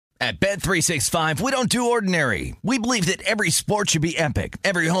At Bet365, we don't do ordinary. We believe that every sport should be epic.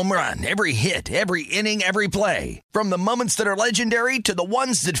 Every home run, every hit, every inning, every play. From the moments that are legendary to the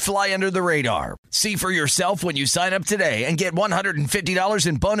ones that fly under the radar. See for yourself when you sign up today and get $150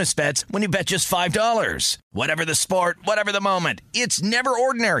 in bonus bets when you bet just $5. Whatever the sport, whatever the moment, it's never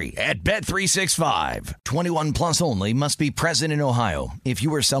ordinary at Bet365. 21 plus only. Must be present in Ohio. If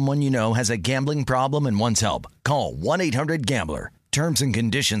you or someone you know has a gambling problem and wants help, call 1-800-GAMBLER. Terms and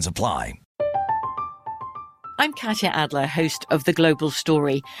conditions apply. I'm Katya Adler, host of The Global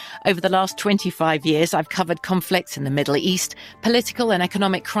Story. Over the last 25 years, I've covered conflicts in the Middle East, political and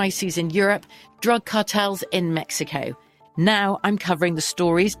economic crises in Europe, drug cartels in Mexico. Now I'm covering the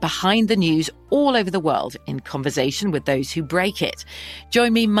stories behind the news all over the world in conversation with those who break it.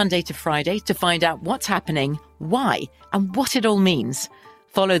 Join me Monday to Friday to find out what's happening, why, and what it all means.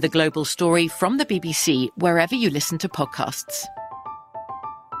 Follow The Global Story from the BBC wherever you listen to podcasts.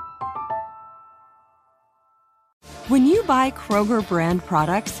 When you buy Kroger brand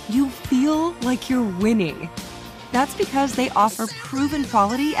products, you feel like you're winning. That's because they offer proven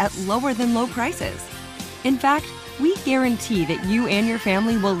quality at lower than low prices. In fact, we guarantee that you and your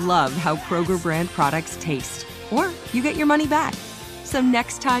family will love how Kroger brand products taste, or you get your money back. So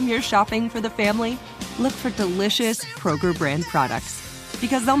next time you're shopping for the family, look for delicious Kroger brand products,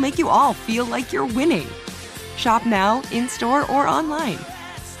 because they'll make you all feel like you're winning. Shop now, in-store, or online.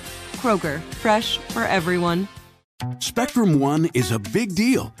 Kroger, fresh for everyone. Spectrum One is a big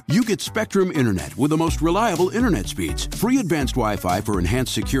deal. You get Spectrum Internet with the most reliable internet speeds, free advanced Wi-Fi for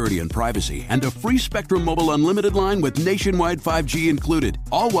enhanced security and privacy, and a free Spectrum Mobile Unlimited line with nationwide 5G included,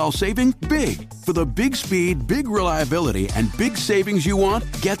 all while saving big. For the big speed, big reliability, and big savings you want,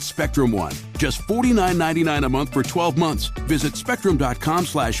 get Spectrum One. Just $49.99 a month for 12 months. Visit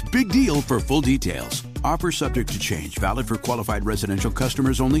spectrum.com/big deal for full details. Offer subject to change. Valid for qualified residential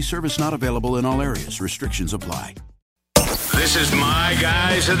customers only. Service not available in all areas. Restrictions apply. This is My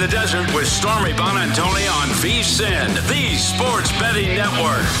Guys in the Desert with Stormy Bonantoni on VSiN, the Sports Betting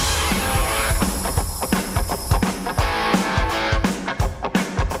Network.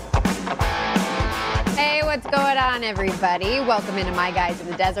 Hey, what's going on, everybody? Welcome into My Guys in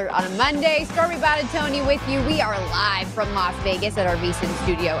the Desert on a Monday. Stormy Bonantoni with you. We are live from Las Vegas at our VSiN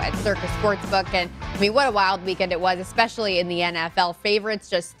studio at Circus Sportsbook. And I mean, what a wild weekend it was, especially in the NFL. Favorites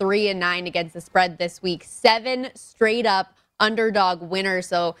just 3-9 against the spread this week. 7 straight up underdog winners.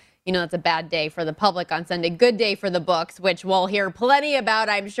 So, you know, it's a bad day for the public on Sunday. Good day for the books, which we'll hear plenty about,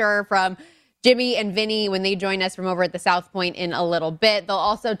 I'm sure, from Jimmy and Vinny when they join us from over at the South Point in a little bit. They'll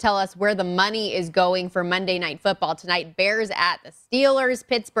also tell us where the money is going for Monday Night Football tonight. Bears at the Steelers.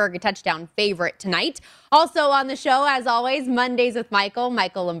 Pittsburgh, a touchdown favorite tonight. Also on the show, as always, Mondays with Michael.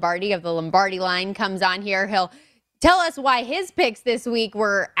 Michael Lombardi of the Lombardi Line comes on here. He'll tell us why his picks this week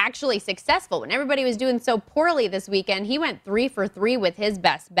were actually successful. When everybody was doing so poorly this weekend, he went 3 for 3 with his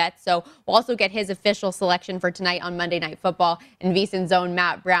best bets. So we'll also get his official selection for tonight on Monday Night Football. And VSiN's own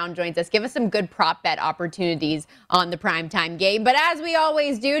Matt Brown joins us. Give us some good prop bet opportunities on the primetime game. But as we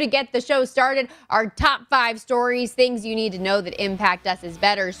always do to get the show started, our top 5 stories, things you need to know that impact us as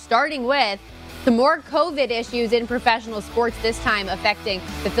bettors, starting with some more COVID issues in professional sports, this time affecting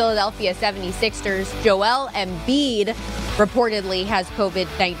the Philadelphia 76ers. Joel Embiid reportedly has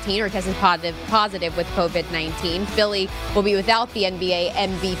COVID-19 or tested positive with COVID-19. Philly will be without the NBA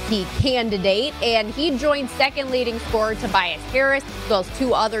MVP candidate, and he joins second leading scorer Tobias Harris, as well as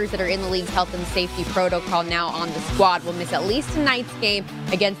 2 others that are in the league's health and safety protocol now on the squad. Will miss at least tonight's game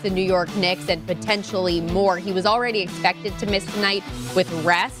against the New York Knicks and potentially more. He was already expected to miss tonight with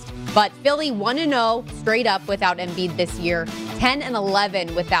rest. But Philly 1-0 straight up without Embiid this year,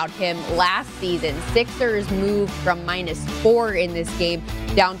 10-11 without him last season. Sixers moved from -4 in this game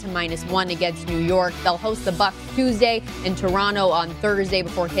down to -1 against New York. They'll host the Bucks Tuesday and Toronto on Thursday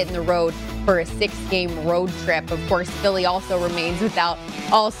before hitting the road for a 6-game road trip. Of course, Philly also remains without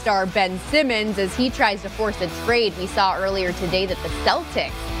All-Star Ben Simmons as he tries to force a trade. We saw earlier today that the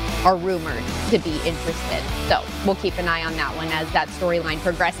Celtics are rumored to be interested. So we'll keep an eye on that one as that storyline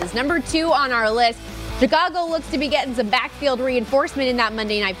progresses. Number 2 on our list, Chicago looks to be getting some backfield reinforcement in that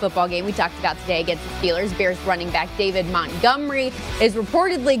Monday Night Football game we talked about today against the Steelers. Bears running back David Montgomery is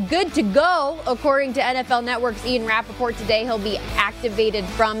reportedly good to go. According to NFL Network's Ian Rappaport today, he'll be activated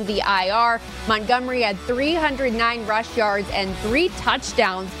from the IR. Montgomery had 309 rush yards and 3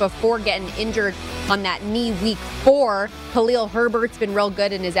 touchdowns before getting injured on that knee week 4. Khalil Herbert's been real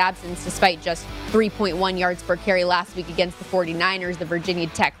good in his absence despite just 3.1 yards per carry last week against the 49ers. The Virginia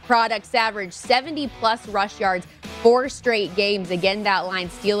Tech products averaged 70-plus rush yards 4 straight games. Again, that line,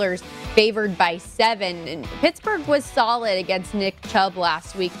 Steelers favored by 7. And Pittsburgh was solid against Nick Chubb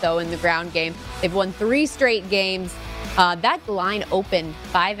last week, though, in the ground game. They've won 3 straight games. That line opened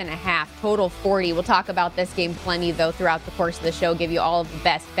 5.5, total 40. We'll talk about this game plenty, though, throughout the course of the show, give you all of the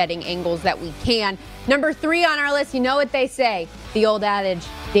best betting angles that we can. Number 3 on our list, you know what they say, the old adage,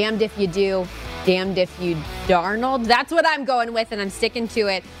 damned if you do, damned if you Darnold. That's what I'm going with, and I'm sticking to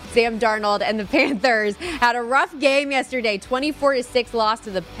it. Sam Darnold and the Panthers had a rough game yesterday, 24-6 loss to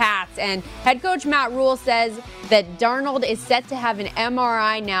the Pats. And head coach Matt Rule says that Darnold is set to have an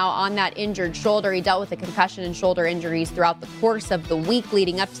MRI now on that injured shoulder. He dealt with a concussion and shoulder injuries throughout the course of the week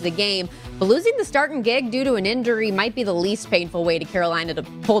leading up to the game. But losing the starting gig due to an injury might be the least painful way to Carolina to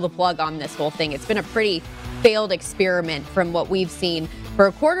pull the plug on this whole thing. It's been a pretty failed experiment from what we've seen for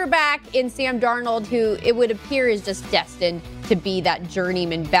a quarterback in Sam Darnold, who it would appear is just destined to be that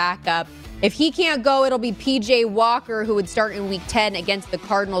journeyman backup. If he can't go, it'll be PJ Walker, who would start in Week 10 against the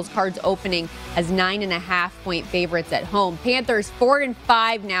Cardinals. Cards opening as 9.5-point favorites at home. Panthers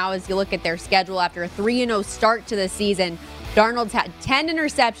 4-5 now as you look at their schedule after a 3-0 start to the season. Darnold's had 10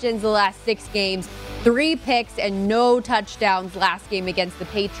 interceptions the last 6 games, 3 picks, and no touchdowns last game against the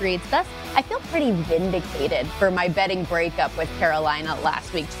Patriots. Thus, I feel pretty vindicated for my betting breakup with Carolina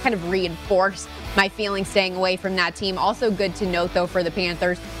last week. Just kind of reinforced my feeling staying away from that team. Also good to note, though, for the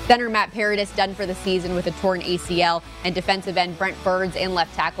Panthers, center Matt Paradis done for the season with a torn ACL, and defensive end Brent Birds and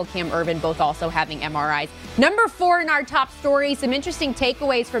left tackle Cam Ervin both also having MRIs. Number 4 in our top story, some interesting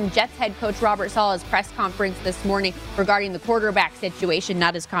takeaways from Jets head coach Robert Saleh's press conference this morning regarding the quarterback situation.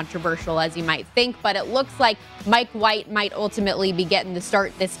 Not as controversial as you might think, but it looks like Mike White might ultimately be getting the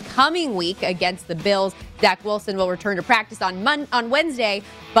start this coming week against the Bills. Zach Wilson will return to practice on Wednesday,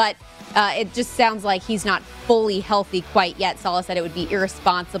 but it just sounds like he's not fully healthy quite yet. Saleh said it would be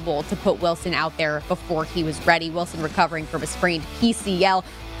irresponsible to put Wilson out there before he was ready. Wilson recovering from a sprained PCL.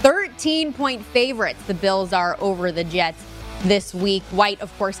 13-point favorites the Bills are over the Jets this week. White,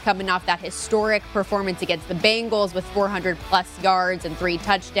 of course, coming off that historic performance against the Bengals with 400-plus yards and 3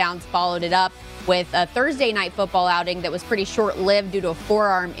 touchdowns, followed it up with a Thursday night football outing that was pretty short-lived due to a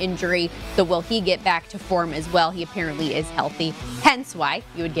forearm injury. So will he get back to form as well? He apparently is healthy, hence why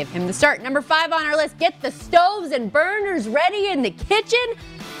you would give him the start. Number 5 on our list, get the stoves and burners ready in the kitchen,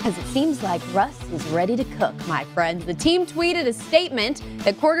 because it seems like Russ is ready to cook, my friends. The team tweeted a statement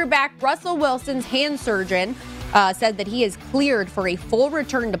that quarterback Russell Wilson's hand surgeon said that he is cleared for a full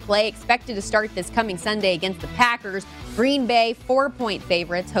return to play, expected to start this coming Sunday against the Packers. Green Bay, 4-point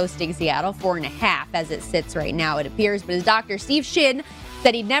favorites, hosting Seattle, 4.5 as it sits right now, it appears. But his doctor, Steve Shin,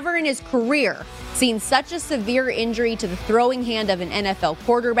 said he'd never in his career seen such a severe injury to the throwing hand of an NFL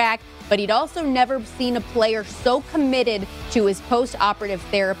quarterback, but he'd also never seen a player so committed to his post-operative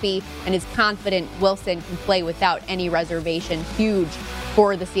therapy and is confident Wilson can play without any reservation. Huge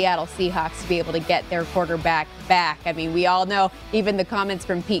for the Seattle Seahawks to be able to get their quarterback back. I mean, we all know even the comments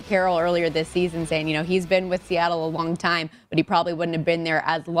from Pete Carroll earlier this season saying, you know, he's been with Seattle a long time, but he probably wouldn't have been there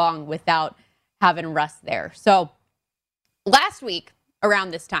as long without having Russ there. So last week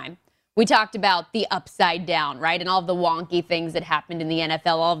around this time, we talked about the upside down, right? And all of the wonky things that happened in the NFL,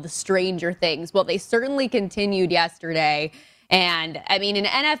 all of the stranger things. Well, they certainly continued yesterday. And I mean, an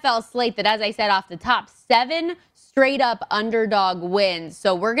NFL slate that, as I said off the top, 7 straight up underdog wins.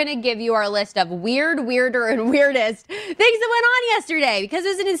 So we're going to give you our list of weird, weirder, and weirdest things that went on yesterday, because it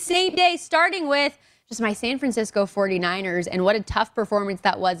was an insane day, starting with just my San Francisco 49ers and what a tough performance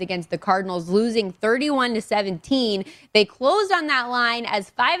that was against the Cardinals, losing 31-17. They closed on that line as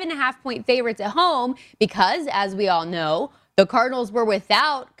 5.5-point favorites at home because, as we all know, the Cardinals were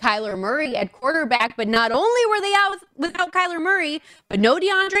without Kyler Murray at quarterback, but not only were they out without Kyler Murray, but no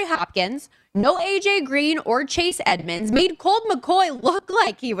DeAndre Hopkins, no A.J. Green or Chase Edmonds, made Colt McCoy look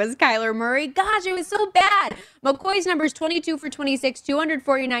like he was Kyler Murray. Gosh, it was so bad. McCoy's numbers 22 for 26,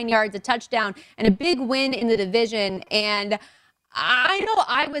 249 yards, a touchdown, and a big win in the division. And I know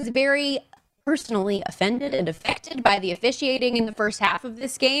I was very personally offended and affected by the officiating in the first half of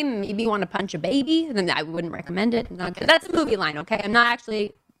this game. Maybe you want to punch a baby, then I wouldn't recommend it. That's a movie line, okay? I'm not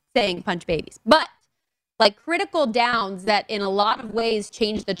actually saying punch babies. But like critical downs that in a lot of ways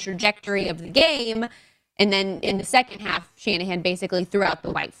changed the trajectory of the game. And then in the second half, Shanahan basically threw out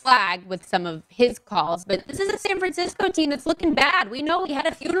the white flag with some of his calls. But this is a San Francisco team that's looking bad. We know we had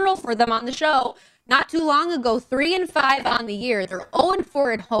a funeral for them on the show not too long ago, 3-5 on the year. They're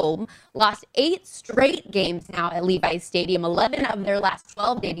 0-4 at home, lost 8 straight games now at Levi's Stadium, 11 of their last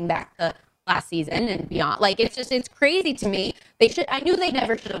 12 dating back to last season and beyond. Like, it's crazy to me. I knew they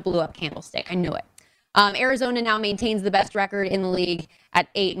never should have blew up Candlestick. I knew it. Arizona now maintains the best record in the league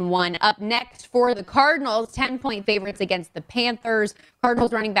at 8-1. Up next for the Cardinals, 10-point favorites against the Panthers.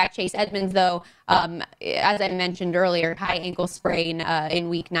 Cardinals running back Chase Edmonds, though, as I mentioned earlier, high ankle sprain in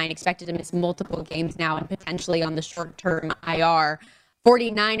Week 9, expected to miss multiple games now and potentially on the short-term IR.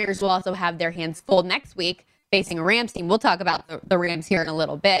 49ers will also have their hands full next week facing a Rams team. We'll talk about the Rams here in a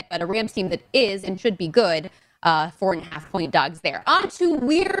little bit, but a Rams team that is and should be good. 4.5-point dogs there. On to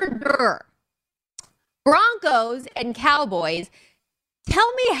weirder. Broncos and Cowboys.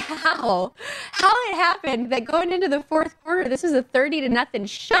 Tell me how it happened that going into the fourth quarter, this is a 30-0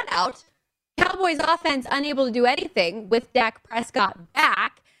 shutout. Cowboys offense unable to do anything with Dak Prescott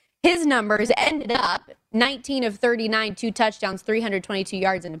back. His numbers ended up 19 of 39, 2 touchdowns, 322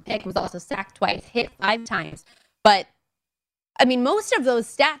 yards and a pick. Was also sacked twice, hit 5 times. But, I mean, most of those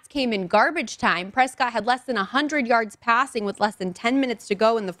stats came in garbage time. Prescott had less than 100 yards passing with less than 10 minutes to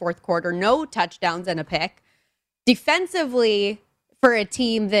go in the fourth quarter. No touchdowns and a pick. Defensively, for a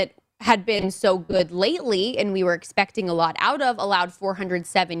team that had been so good lately and we were expecting a lot out of, allowed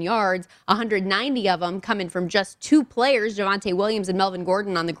 407 yards, 190 of them coming from just 2 players, Javonte Williams and Melvin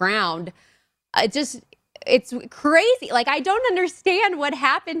Gordon on the ground. It's crazy. Like, I don't understand what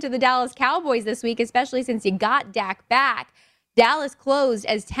happened to the Dallas Cowboys this week, especially since you got Dak back. Dallas closed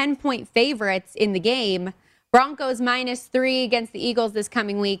as 10-point favorites in the game. Broncos -3 against the Eagles this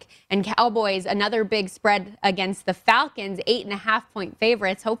coming week, and Cowboys, another big spread against the Falcons, 8.5-point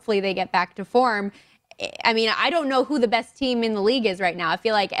favorites. Hopefully they get back to form. I mean, I don't know who the best team in the league is right now. I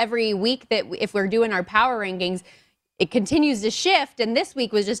feel like every week that if we're doing our power rankings, it continues to shift, and this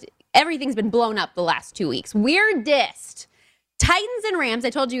week was just, everything's been blown up the last 2 weeks. Weirdest. Titans and Rams. I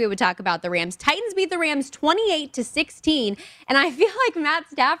told you we would talk about the Rams. Titans beat the Rams 28-16, and I feel like Matt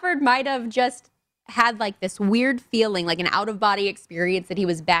Stafford might have just had like this weird feeling, like an out-of-body experience that he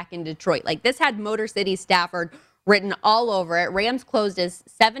was back in Detroit. Like, this had Motor City Stafford written all over it. Rams closed as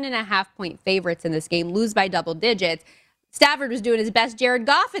 7.5-point favorites in this game, lose by double digits. Stafford was doing his best Jared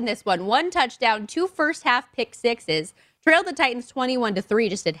Goff in this one. 1 touchdown, 2 first-half pick sixes. Trailed the Titans 21-3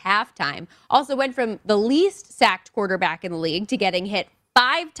 just at halftime. Also went from the least sacked quarterback in the league to getting hit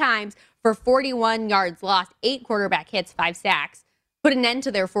 5 times for 41 yards lost, 8 quarterback hits, 5 sacks. Put an end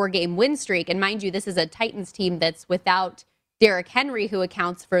to their 4-game win streak. And mind you, this is a Titans team that's without Derrick Henry, who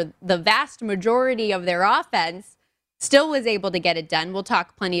accounts for the vast majority of their offense, still was able to get it done. We'll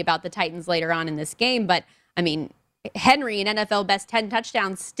talk plenty about the Titans later on in this game. But, I mean, Henry, an NFL best 10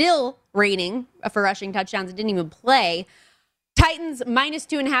 touchdowns, still reigning for rushing touchdowns. It didn't even play. Titans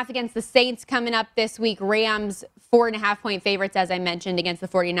 -2.5 against the Saints coming up this week. Rams 4.5-point favorites, as I mentioned, against the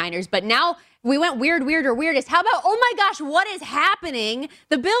 49ers. But now we went weirdest. How about, oh my gosh, what is happening?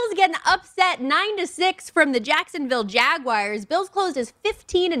 The Bills getting upset 9-6 from the Jacksonville Jaguars. Bills closed as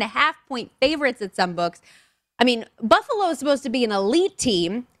 15.5-point favorites at some books. I mean, Buffalo is supposed to be an elite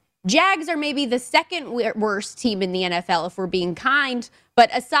team. Jags are maybe the second worst team in the NFL, if we're being kind. But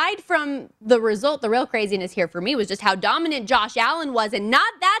aside from the result, the real craziness here for me was just how dominant Josh Allen was. And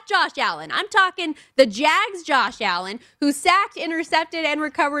not that Josh Allen. I'm talking the Jags Josh Allen, who sacked, intercepted, and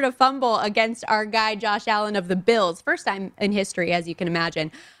recovered a fumble against our guy Josh Allen of the Bills. First time in history, as you can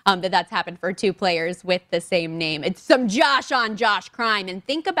imagine, that's happened for 2 players with the same name. It's some Josh on Josh crime. And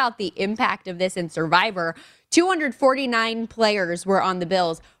think about the impact of this in Survivor. 249 players were on the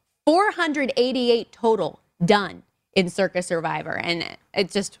Bills. 488 total done in Circa Survivor. And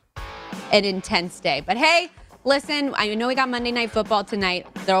it's just an intense day. But hey, listen, I know we got Monday Night Football tonight.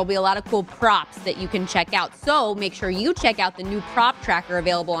 There will be a lot of cool props that you can check out. So make sure you check out the new prop tracker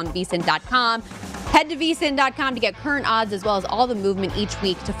available on vsin.com. Head to vsin.com to get current odds as well as all the movement each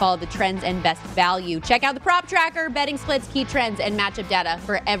week to follow the trends and best value. Check out the prop tracker, betting splits, key trends, and matchup data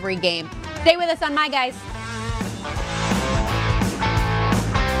for every game. Stay with us on My Guys.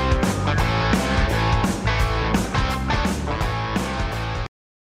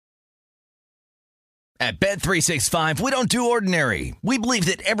 At Bet365, we don't do ordinary. We believe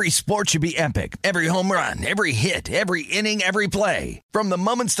that every sport should be epic. Every home run, every hit, every inning, every play. From the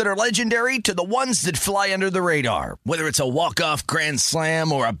moments that are legendary to the ones that fly under the radar. Whether it's a walk-off grand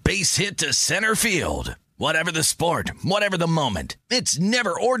slam or a base hit to center field. Whatever the sport, whatever the moment. It's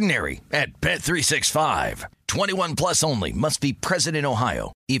never ordinary at Bet365. 21 plus only. Must be present in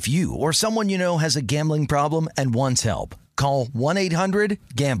Ohio. If you or someone you know has a gambling problem and wants help, call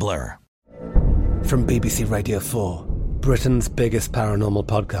 1-800-GAMBLER. From BBC Radio 4, Britain's biggest paranormal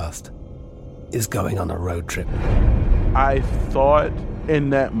podcast is going on a road trip. I thought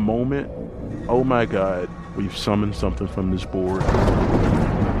in that moment, oh my God, we've summoned something from this board.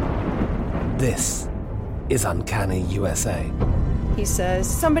 This is Uncanny USA. He says,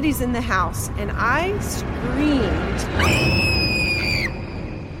 somebody's in the house, and I screamed.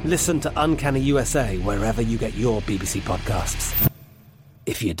 Listen to Uncanny USA wherever you get your BBC podcasts,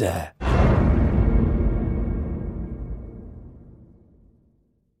 if you dare.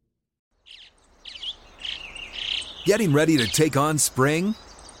 Getting ready to take on spring?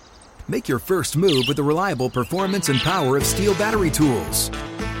 Make your first move with the reliable performance and power of Steel battery tools.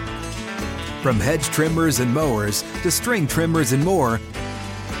 From hedge trimmers and mowers to string trimmers and more,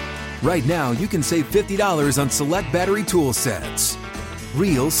 right now you can save $50 on select battery tool sets.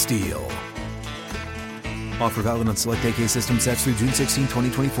 Real Steel. Offer valid on select AK system sets through June 16,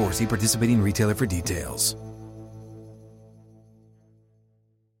 2024. See participating retailer for details.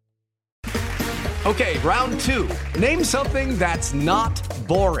 Okay, round two. Name something that's not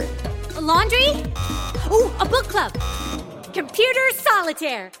boring. A laundry? Ooh, a book club. Computer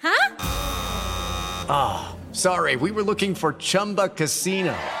solitaire, huh? Ah, oh, sorry, we were looking for Chumba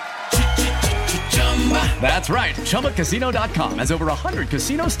Casino. That's right, ChumbaCasino.com has over 100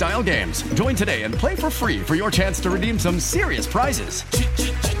 casino-style games. Join today and play for free for your chance to redeem some serious prizes.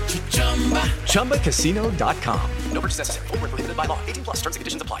 ChumbaCasino.com. No purchase necessary. Void where prohibited by law. 18+. Terms and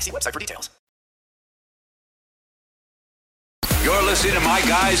conditions apply. See website for details. You're listening to My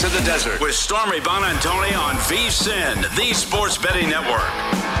Guys in the Desert with Stormy Buonantony on VSiN, the Sports Betting Network.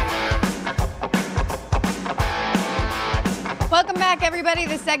 Welcome back, everybody.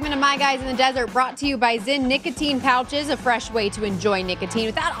 This segment of My Guys in the Desert brought to you by Zyn Nicotine Pouches, a fresh way to enjoy nicotine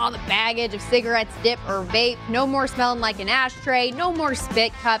without all the baggage of cigarettes, dip, or vape. No more smelling like an ashtray. No more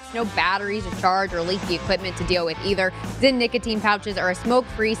spit cups. No batteries to charge or leaky equipment to deal with either. Zyn Nicotine Pouches are a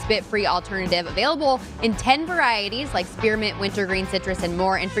smoke-free, spit-free alternative available in 10 varieties like spearmint, wintergreen, citrus, and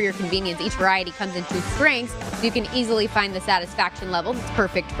more. And for your convenience, each variety comes in 2 strengths, so you can easily find the satisfaction level that's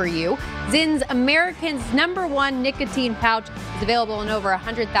perfect for you. Zyn's America's #1 nicotine pouch is available in over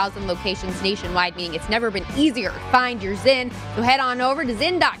 100,000 locations nationwide, meaning it's never been easier to find your Zyn. So head on over to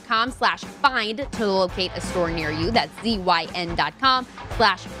Zyn.com/find to locate a store near you. That's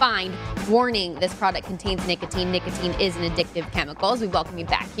ZYN.com/find. Warning, this product contains nicotine. Nicotine is an addictive chemical. As we welcome you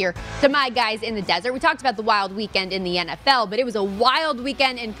back here to My Guys in the Desert. We talked about the wild weekend in the NFL, but it was a wild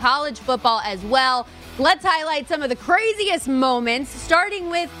weekend in college football as well. Let's highlight some of the craziest moments, starting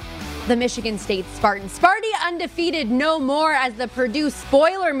with the Michigan State Spartans. Sparty undefeated no more as the Purdue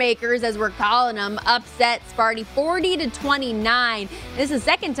Spoilermakers, as we're calling them, upset Sparty 40-29. This is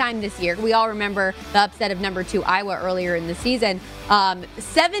the second time this year. We all remember the upset of #2 Iowa earlier in the season.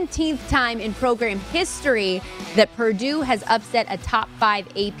 17th time in program history that Purdue has upset a top 5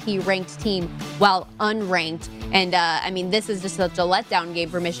 AP ranked team while unranked. And this is just such a letdown game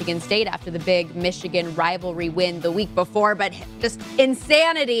for Michigan State after the big Michigan rivalry win the week before, but just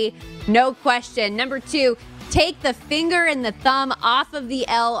insanity, no question. #2, take the finger and the thumb off of the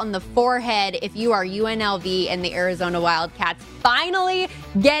L on the forehead if you are UNLV and the Arizona Wildcats. Finally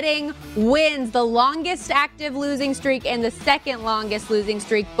getting wins. The longest active losing streak and the second longest losing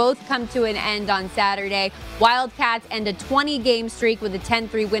streak both come to an end on Saturday. Wildcats end a 20-game streak with a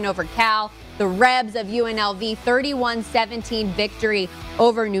 10-3 win over Cal. The Rebs of UNLV, 31-17 victory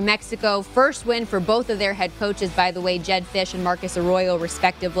over New Mexico. First win for both of their head coaches, by the way, Jed Fish and Marcus Arroyo,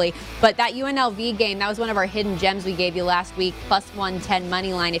 respectively. But that UNLV game, that was one of our hidden gems we gave you last week, +110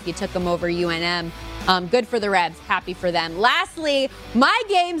 money line if you took them over UNM. Good for the Rebs. Happy for them. Lastly, my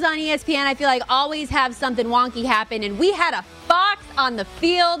games on ESPN, I feel like always have something wonky happen. And we had a Fox on the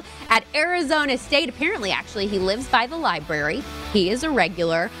field at Arizona State. Apparently, actually, he lives by the library. He is a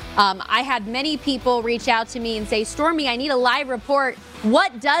regular. I had many people reach out to me and say, Stormy, I need a live report.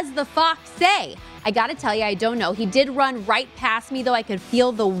 What does the Fox say? I got to tell you, I don't know. He did run right past me, though. I could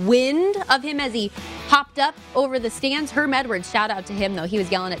feel the wind of him as he hopped up over the stands. Herm Edwards, shout out to him, though. He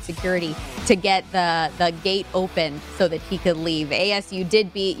was yelling at security to get the gate open so that he could leave. ASU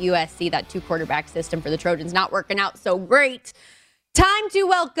did beat USC. That 2-quarterback system for the Trojans not working out so great. Time to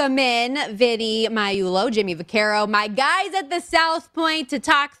welcome in Vinny Maiulo, Jimmy Vaccaro, my guys at the South Point, to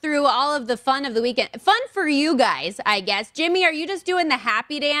talk through all of the fun of the weekend. Fun for you guys, I guess. Jimmy, are you just doing the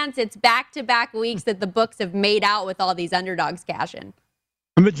happy dance? It's back-to-back weeks that the books have made out with all these underdogs cashing.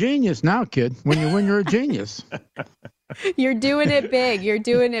 I'm a genius now, kid. When you win, you're a genius. You're doing it big. You're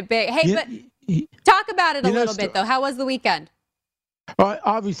doing it big. Hey, but talk about it a little bit, though. How was the weekend? Well,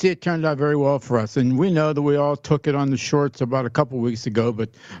 obviously, it turned out very well for us, and we know that we all took it on the shorts about a couple of weeks ago, but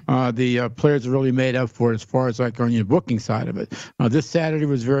the players really made up for it as far as like on your booking side of it. This Saturday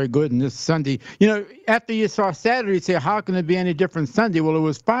was very good, and this Sunday, after you saw Saturday, you say, how can it be any different Sunday? Well, it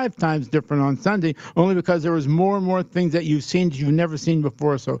was 5 times different on Sunday, only because there was more and more things that you've seen that you've never seen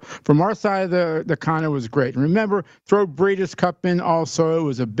before. So from our side of the con, it was great. And remember, throw Breeders' Cup in also. It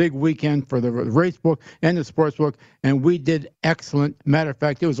was a big weekend for the race book and the sports book, and we did excellent. Matter of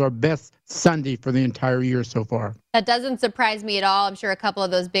fact, it was our best Sunday for the entire year so far. That doesn't surprise me at all. I'm sure a couple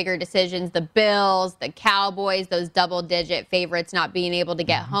of those bigger decisions, the Bills, the Cowboys, those double-digit favorites not being able to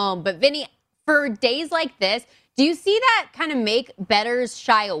get home. But Vinny, for days like this, do you see that kind of make bettors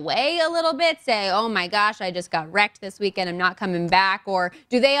shy away a little bit? Say, oh my gosh, I just got wrecked this weekend, I'm not coming back. Or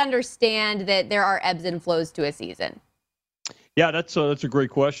do they understand that there are ebbs and flows to a season? Yeah, that's a great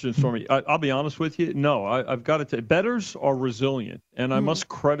question, Stormy. I'll be honest with you. No, I've got to tell you, bettors are resilient, and I must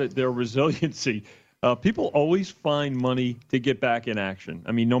credit their resiliency. People always find money to get back in action.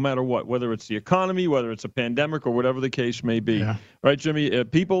 I mean, no matter what, whether it's the economy, whether it's a pandemic, or whatever the case may be. Yeah. Right, Jimmy?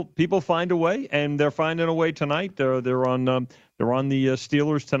 People find a way, and they're finding a way tonight. They're on the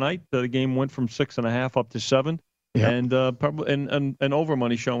Steelers tonight. The game went from 6.5 up to 7, and probably and over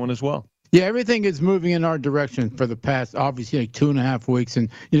money showing as well. Yeah, everything is moving in our direction for the past, obviously, like 2.5 weeks. And,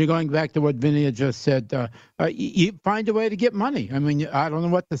 going back to what Vinny had just said, you find a way to get money. I mean, I don't know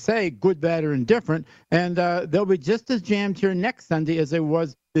what to say, good, bad, or indifferent. And they'll be just as jammed here next Sunday as it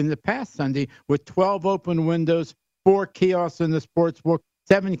was in the past Sunday with 12 open windows, 4 kiosks in the sports book,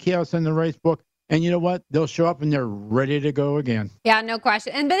 7 kiosks in the race book. And you know what? They'll show up and they're ready to go again. Yeah, no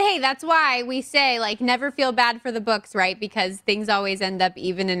question. But hey, that's why we say, never feel bad for the books, right? Because things always end up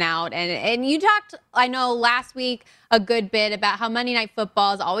evening out. And you talked, I know, last week a good bit about how Monday Night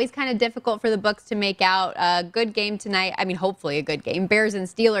Football is always kind of difficult for the books to make out. A good game tonight. I mean, hopefully a good game. Bears and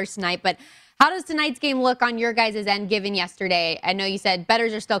Steelers tonight. But how does tonight's game look on your guys' end given yesterday? I know you said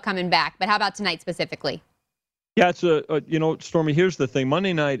bettors are still coming back, but how about tonight specifically? Yeah, it's Stormy, here's the thing.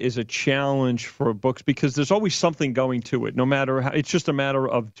 Monday night is a challenge for books because there's always something going to it, no matter how. It's just a matter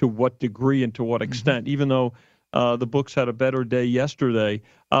of to what degree and to what extent. Even though the books had a better day yesterday,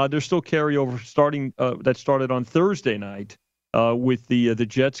 there's still carryover that started on Thursday night with the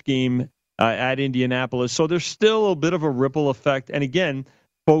Jets game at Indianapolis. So there's still a bit of a ripple effect. And again,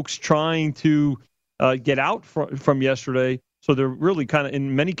 folks trying to get out from yesterday. So they're really kind of,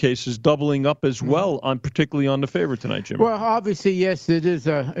 in many cases, doubling up as well, particularly on the favorite tonight, Jimmy. Well, obviously, yes, it is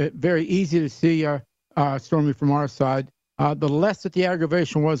very easy to see, Stormy, from our side. The less that the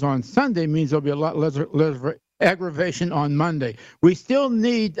aggravation was on Sunday means there'll be a lot less aggravation on Monday. We still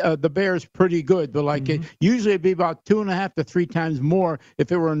need the Bears pretty good, but usually it'd be about 2.5 to 3 times more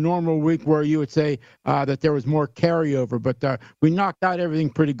if it were a normal week where you would say that there was more carryover. But we knocked out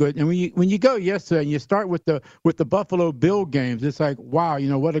everything pretty good. And when you go yesterday and you start with the Buffalo Bill games, it's like, wow,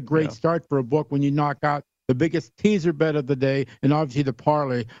 what a great start for a book when you knock out the biggest teaser bet of the day, and obviously the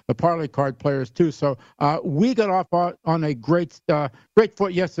parlay card players too. So we got off on a great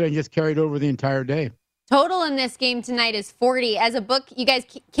foot yesterday and just carried over the entire day. Total in this game tonight is 40. As a book, you guys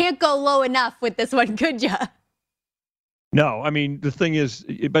can't go low enough with this one, could you? No, I mean, the thing is,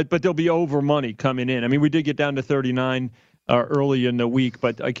 but there'll be over money coming in. I mean, we did get down to 39 early in the week,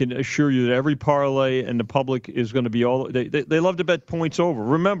 but I can assure you that every parlay and the public is going to be they love to bet points over.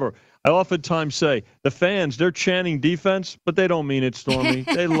 Remember, I oftentimes say the fans, they're chanting defense, but they don't mean it, Stormy.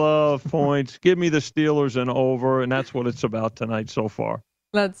 They love points. Give me the Steelers and over, and that's what it's about tonight so far.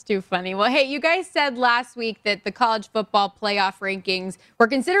 That's too funny. Well, hey, you guys said last week that the college football playoff rankings were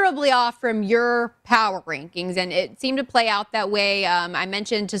considerably off from your power rankings, and it seemed to play out that way. I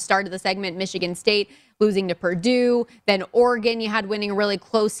mentioned to start of the segment Michigan State losing to Purdue, then Oregon you had winning a really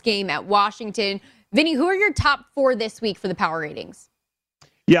close game at Washington. Vinny, who are your top 4 this week for the power ratings?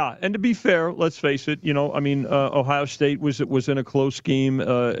 Yeah, and to be fair, let's face it, Ohio State was in a close game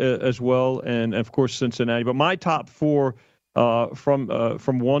as well, and of course Cincinnati. But my top 4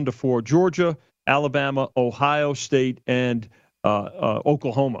 from 1 to 4, Georgia, Alabama, Ohio State, and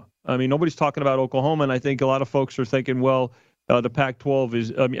Oklahoma. I mean, nobody's talking about Oklahoma, and I think a lot of folks are thinking, well, the Pac-12 is,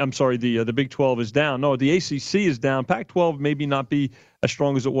 the Big 12 is down. No, the ACC is down. Pac-12 maybe not be as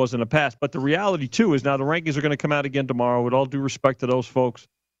strong as it was in the past. But the reality, too, is now the rankings are going to come out again tomorrow, with all due respect to those folks.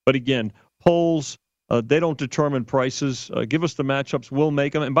 But again, polls, they don't determine prices. Give us the matchups. We'll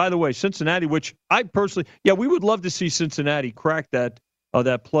make them. And by the way, Cincinnati, which I personally, we would love to see Cincinnati crack that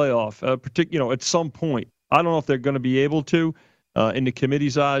playoff, at some point. I don't know if they're going to be able to in the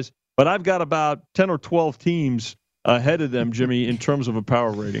committee's eyes. But I've got about 10 or 12 teams ahead of them, Jimmy, in terms of a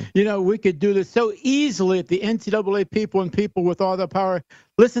power rating. You know, we could do this so easily if the NCAA people and people with all the power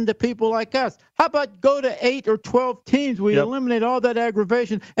listen to people like us. How about go to 8 or 12 teams? We eliminate all that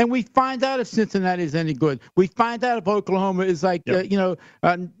aggravation, and we find out if Cincinnati is any good. We find out if Oklahoma is like,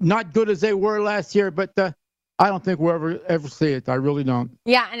 not good as they were last year, but I don't think we'll ever see it. I really don't.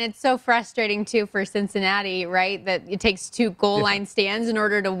 Yeah, and it's so frustrating, too, for Cincinnati, right, that it takes 2 goal line stands in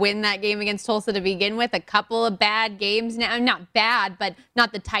order to win that game against Tulsa to begin with. A couple of bad games now. Not bad, but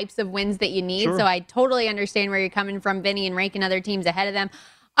not the types of wins that you need. Sure. So I totally understand where you're coming from, Vinny, and ranking other teams ahead of them.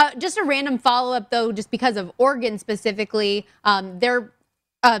 Just a random follow-up, though, just because of Oregon specifically.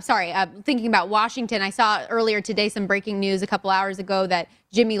 Thinking about Washington, I saw earlier today some breaking news a couple hours ago that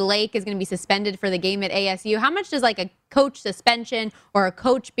Jimmy Lake is going to be suspended for the game at ASU. How much does like a coach suspension or a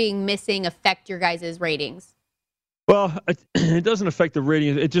coach being missing affect your guys' ratings? Well, it doesn't affect the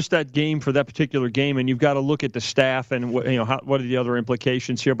rating. It's just that game for that particular game, and you've got to look at the staff and what are the other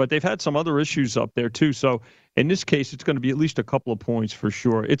implications here. But they've had some other issues up there too. So in this case, it's going to be at least a couple of points for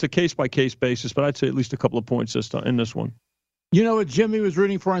sure. It's a case-by-case basis, but I'd say at least a couple of points in this one. You know what Jimmy was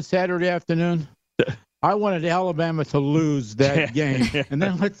rooting for on Saturday afternoon? I wanted Alabama to lose that game. And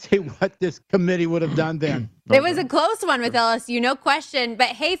then let's see what this committee would have done then. It was a close one with LSU, no question. But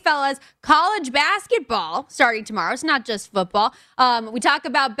hey, fellas, college basketball starting tomorrow. It's not just football. We talk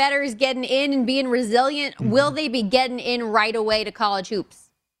about bettors getting in and being resilient. Mm-hmm. Will they be getting in right away to college hoops?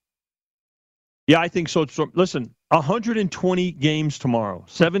 Yeah, I think so. Listen, 120 games tomorrow,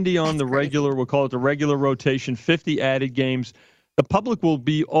 70 on the regular, we'll call it the regular rotation, 50 added games. The public will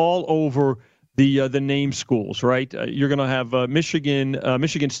be all over the name schools, right? You're going to have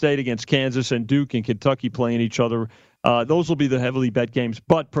Michigan State against Kansas and Duke and Kentucky playing each other. Those will be the heavily bet games.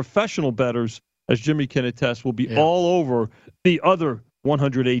 But professional bettors, as Jimmy can attest, will be all over the other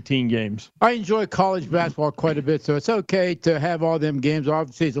 118 games. I enjoy college basketball quite a bit, so it's okay to have all them games.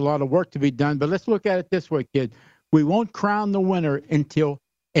 Obviously, it's a lot of work to be done, but let's look at it this way, kid. We won't crown the winner until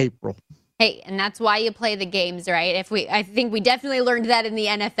April. Hey, and that's why you play the games, right? I think we definitely learned that in the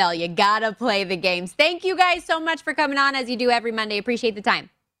NFL. You gotta play the games. Thank you guys so much for coming on as you do every Monday. Appreciate the time.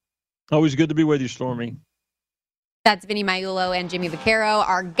 Always good to be with you, Stormy. That's Vinny Maiulo and Jimmy Vaccaro,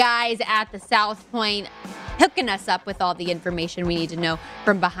 our guys at the South Point, hooking us up with all the information we need to know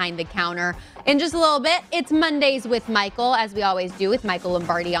from behind the counter. In just a little bit, it's Mondays with Michael, as we always do with Michael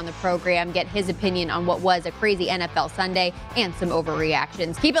Lombardi on the program. Get his opinion on what was a crazy NFL Sunday and some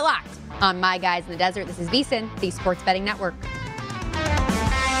overreactions. Keep it locked on My Guys in the Desert. This is VSiN, the Sports Betting Network.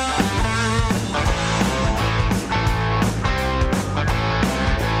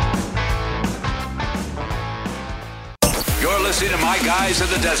 You're listening to My Guys in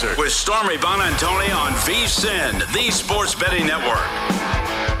the Desert with Stormy Bonantoni on VSiN, the Sports Betting Network.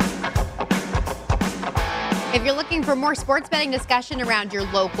 If you're looking for more sports betting discussion around your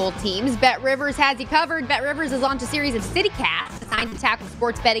local teams, BetRivers has you covered. BetRivers has launched a series of CityCasts designed to tackle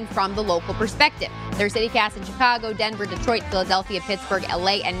sports betting from the local perspective. There's CityCasts in Chicago, Denver, Detroit, Philadelphia, Pittsburgh,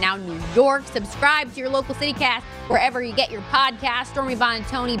 LA, and now New York. Subscribe to your local CityCast wherever you get your podcast. Stormy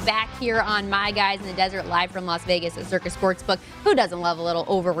Bonantoni back here on My Guys in the Desert, live from Las Vegas at Circus Sportsbook. Who doesn't love a little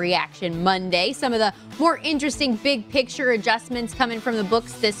overreaction Monday? Some of the more interesting big picture adjustments coming from the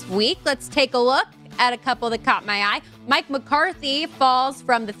books this week. Let's take a look at a couple that caught my eye. Mike McCarthy falls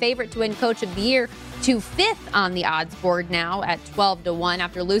from the favorite to win Coach of the Year to 5th on the odds board now at 12-1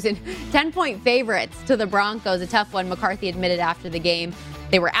 after losing 10-point favorites to the Broncos. A tough one, McCarthy admitted after the game.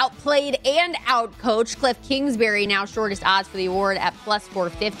 They were outplayed and outcoached. Cliff Kingsbury now shortest odds for the award at plus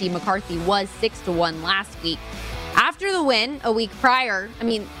 450. McCarthy was 6-1 last week. After the win a week prior,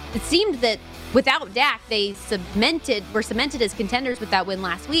 it seemed that without Dak, they were cemented as contenders with that win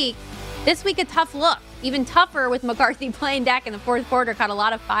last week. This week, a tough look. Even tougher with McCarthy playing Dak in the fourth quarter. Caught a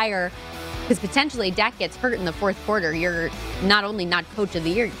lot of fire because potentially Dak gets hurt in the fourth quarter. You're not only not Coach of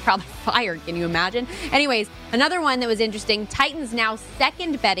the Year, you're probably fired. Can you imagine? Anyways, another one that was interesting. Titans now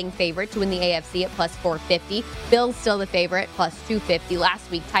second betting favorite to win the AFC at plus 450. Bills still the favorite, plus 250. Last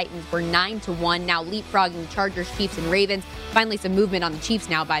week, Titans were 9-1. Now leapfrogging Chargers, Chiefs, and Ravens. Finally, some movement on the Chiefs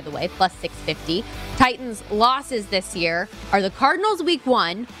now, by the way, plus 650. Titans losses this year are the Cardinals week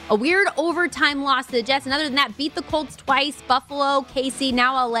 1, a weird overtime loss to the Jets, and other than that, beat the Colts twice, Buffalo, KC,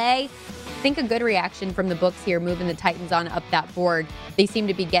 now LA. I think a good reaction from the books here, moving the Titans on up that board. They seem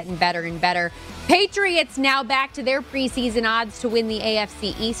to be getting better and better. Patriots now back to their preseason odds to win the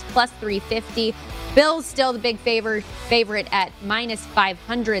AFC East, plus 350. Bills still the big favorite at minus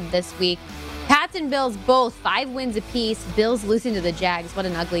 500 this week. Pats and Bills both 5 wins apiece. Bills losing to the Jags. What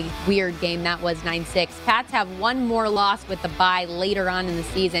an ugly, weird game that was, 9-6. Pats have one more loss with the bye later on in the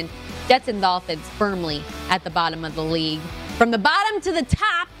season. Jets and Dolphins firmly at the bottom of the league. From the bottom to the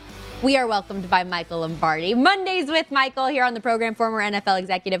top, we are welcomed by Michael Lombardi. Mondays with Michael here on the program, former NFL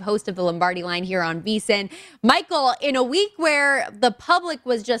executive, host of the Lombardi Line here on VSiN. Michael, in a week where the public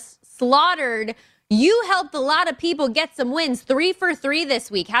was just slaughtered, you helped a lot of people get some wins. 3 for 3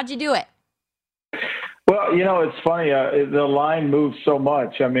 this week. How'd you do it? Well, it's funny. The line moved so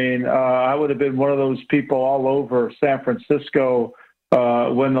much. I mean, I would have been one of those people all over San Francisco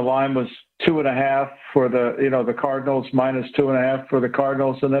when the line was 2.5 for the Cardinals, minus 2.5 for the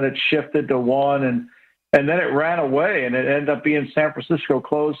Cardinals, and then it shifted to 1, and then it ran away, and it ended up being San Francisco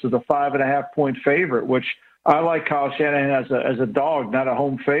closed as a 5.5-point favorite, which I like Kyle Shanahan as a dog, not a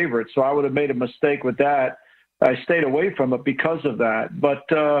home favorite. So I would have made a mistake with that. I stayed away from it because of that. But,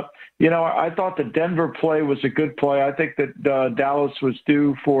 I thought the Denver play was a good play. I think that Dallas was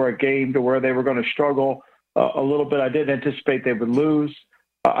due for a game to where they were going to struggle a little bit. I didn't anticipate they would lose.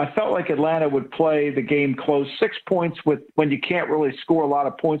 I felt like Atlanta would play the game close. 6 points when you can't really score a lot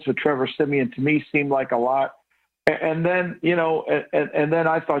of points with Trevor Siemian, to me, seemed like a lot. And then, and then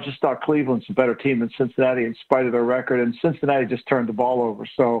I just thought Cleveland's a better team than Cincinnati in spite of their record. And Cincinnati just turned the ball over.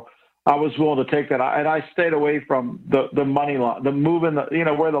 So I was willing to take that. And I stayed away from the money line, the moving,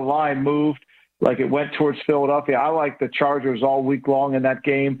 where the line moved, like it went towards Philadelphia. I liked the Chargers all week long in that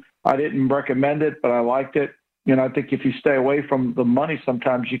game. I didn't recommend it, but I liked it. I think if you stay away from the money,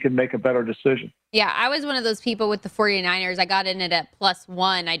 sometimes you can make a better decision. Yeah, I was one of those people with the 49ers. I got in it at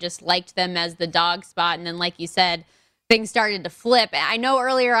 +1. I just liked them as the dog spot. And then, like you said, things started to flip. I know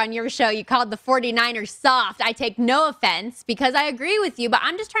earlier on your show you called the 49ers soft. I take no offense because I agree with you, but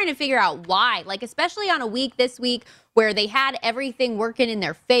I'm just trying to figure out why. Like, especially on a week this week where they had everything working in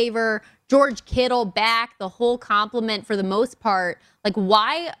their favor, George Kittle back, the whole complement for the most part. Like,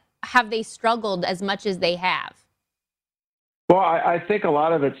 why have they struggled as much as they have? Well, I think a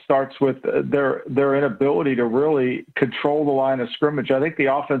lot of it starts with their inability to really control the line of scrimmage. I think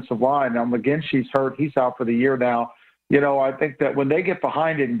the offensive line, now McGlinchey's hurt. He's out for the year now. I think that when they get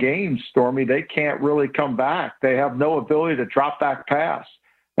behind in games, Stormy, they can't really come back. They have no ability to drop back pass.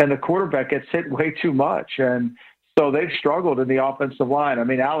 And the quarterback gets hit way too much. And so they've struggled in the offensive line. I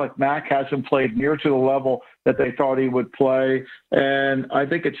mean, Alec Mack hasn't played near to the level that they thought he would play. And I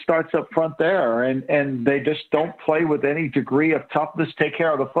think it starts up front there. And they just don't play with any degree of toughness, take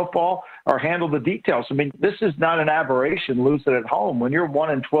care of the football, or handle the details. I mean, this is not an aberration, losing at home. When you're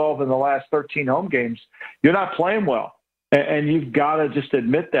 1-12 in the last 13 home games, you're not playing well. And you've got to just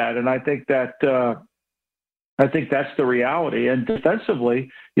admit that. And I think that that's the reality. And defensively,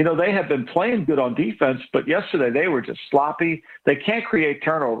 they have been playing good on defense, but yesterday they were just sloppy. They can't create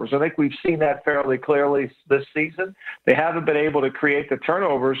turnovers. I think we've seen that fairly clearly this season. They haven't been able to create the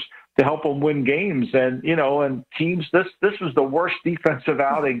turnovers to help them win games. And, and teams, this was the worst defensive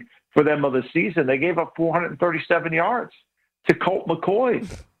outing for them of the season. They gave up 437 yards to Colt McCoy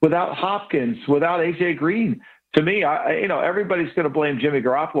without Hopkins, without A.J. Green. To me, everybody's going to blame Jimmy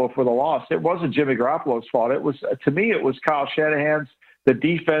Garoppolo for the loss. It wasn't Jimmy Garoppolo's fault. It was Kyle Shanahan's, the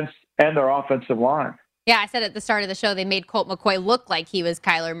defense, and their offensive line. Yeah, I said at the start of the show, they made Colt McCoy look like he was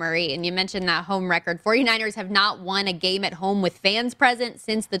Kyler Murray. And you mentioned that home record. 49ers have not won a game at home with fans present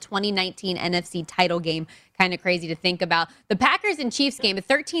since the 2019 NFC title game. Kind of crazy to think about. The Packers and Chiefs game, a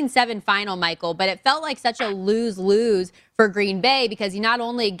 13-7 final, Michael, but it felt like such a lose-lose for Green Bay because you not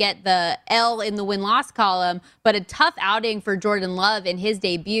only get the L in the win-loss column, but a tough outing for Jordan Love in his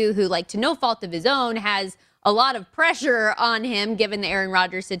debut, who, to no fault of his own, has a lot of pressure on him given the Aaron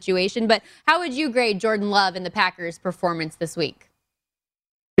Rodgers situation. But how would you grade Jordan Love and the Packers' performance this week?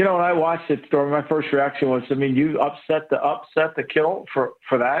 When I watched it, Stormy, my first reaction was, you upset the Kittle for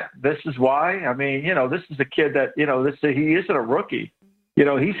that. This is why. I mean, this is a kid that, he isn't a rookie.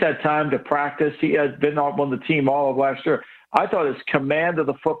 He's had time to practice. He has been on the team all of last year. I thought his command of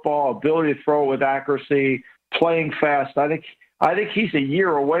the football, ability to throw it with accuracy, playing fast, I think he's a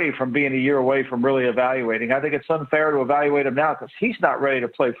year away from being a year away from really evaluating. I think it's unfair to evaluate him now because he's not ready to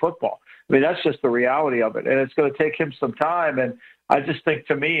play football. I mean, that's just the reality of it. And it's going to take him some time. And I just think,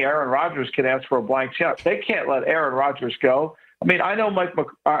 to me, Aaron Rodgers can ask for a blank check. They can't let Aaron Rodgers go. I mean, I know Matt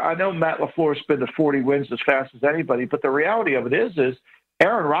LaFleur's been to 40 wins as fast as anybody, but the reality of it is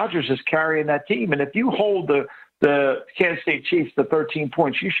Aaron Rodgers is carrying that team. And if you hold the Kansas City Chiefs to 13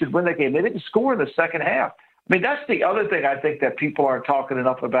 points, you should win that game. They didn't score in the second half. I mean, that's the other thing I think that people aren't talking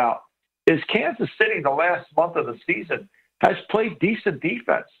enough about is Kansas City, the last month of the season, has played decent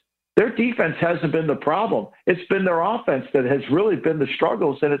defense. Their defense hasn't been the problem. It's been their offense that has really been the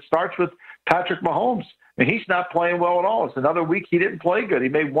struggles, and it starts with Patrick Mahomes. I mean, he's not playing well at all. It's another week he didn't play good. He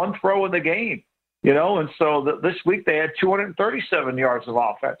made one throw in the game, and so this week they had 237 yards of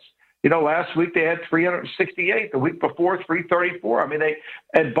offense. Last week they had 368. The week before, 334. I mean,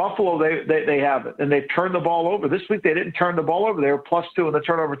 at Buffalo, they have it, and they've turned the ball over. This week they didn't turn the ball over. They were +2 in the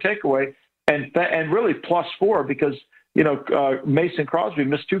turnover takeaway, and really +4 because Mason Crosby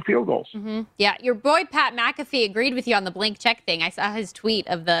missed 2 field goals. Mm-hmm. Yeah, your boy Pat McAfee agreed with you on the blink check thing. I saw his tweet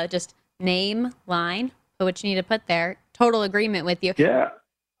of the just name, line, put what you need to put there. Total agreement with you. Yeah.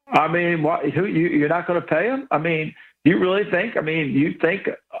 I mean, you're not going to pay him? I mean, you really think? I mean, you think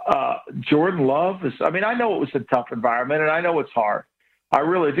Jordan Love is? I mean, I know it was a tough environment, and I know it's hard. I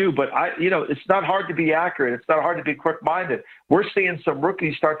really do. But it's not hard to be accurate. It's not hard to be quick-minded. We're seeing some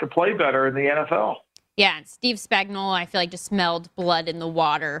rookies start to play better in the NFL. Yeah, and Steve Spagnuolo, I feel like, just smelled blood in the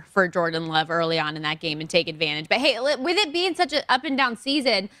water for Jordan Love early on in that game and take advantage. But, hey, with it being such an up-and-down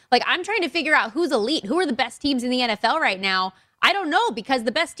season, like, I'm trying to figure out who's elite. Who are the best teams in the NFL right now? I don't know, because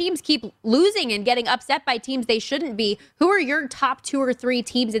the best teams keep losing and getting upset by teams they shouldn't be. Who are your top 2 or 3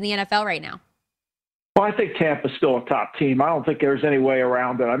 teams in the NFL right now? Well, I think Tampa's still a top team. I don't think there's any way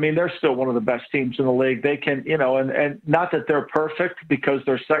around it. I mean, they're still one of the best teams in the league. They can, and not that they're perfect because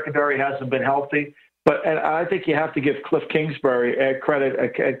their secondary hasn't been healthy. And I think you have to give Cliff Kingsbury credit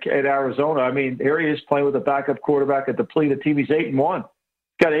at Arizona. I mean, here he is playing with a backup quarterback, a depleted team. He's 8-1. He's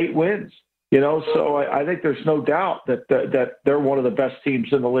got 8 wins. So I think there's no doubt that they're one of the best teams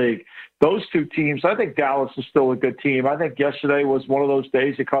in the league. Those 2 teams, I think Dallas is still a good team. I think yesterday was one of those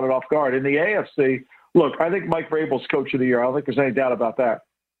days that caught it off guard. In the AFC, look, I think Mike Vrabel's coach of the year. I don't think there's any doubt about that.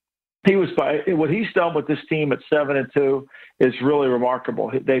 What he's done with this team at 7-2 is really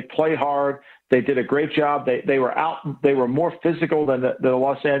remarkable. They play hard. They did a great job. They were out. They were more physical than the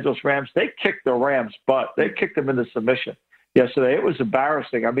Los Angeles Rams. They kicked the Rams' butt. They kicked them into submission yesterday. It was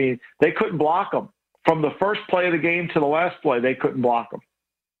embarrassing. I mean, they couldn't block them. From the first play of the game to the last play, they couldn't block them.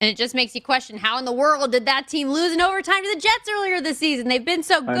 And it just makes you question, how in the world did that team lose in overtime to the Jets earlier this season? They've been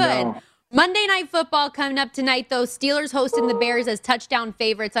so good. Monday Night Football coming up tonight, though. Steelers hosting the Bears as touchdown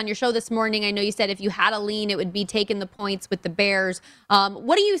favorites. On your show this morning, I know you said if you had a lean, it would be taking the points with the Bears.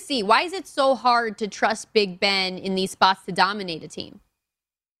 What do you see? Why is it so hard to trust Big Ben in these spots to dominate a team?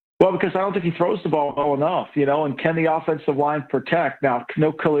 Well, because I don't think he throws the ball well enough, and can the offensive line protect? Now,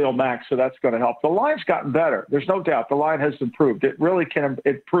 no Khalil Mack, so that's going to help. The line's gotten better. There's no doubt. The line has improved. It really can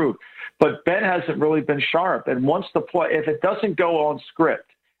improve. But Ben hasn't really been sharp. And once the play, if it doesn't go on script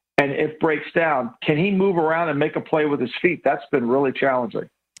and it breaks down, can he move around and make a play with his feet? That's been really challenging.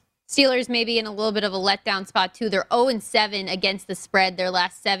 Steelers maybe in a little bit of a letdown spot, too. They're 0-7 against the spread their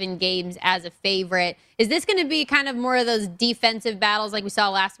last 7 games as a favorite. Is this going to be kind of more of those defensive battles like we saw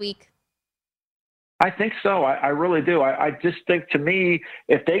last week? I think so. I really do. I just think, to me,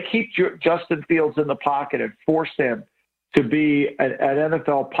 if they keep Justin Fields in the pocket and force him to be an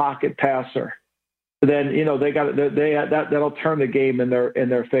NFL pocket passer, then that'll turn the game in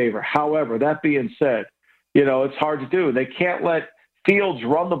their favor. However, that being said, it's hard to do. They can't let Fields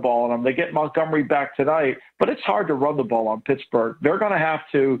run the ball on them. They get Montgomery back tonight, but it's hard to run the ball on Pittsburgh. They're going to have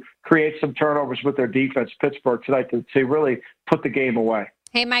to create some turnovers with their defense, Pittsburgh, tonight to really put the game away.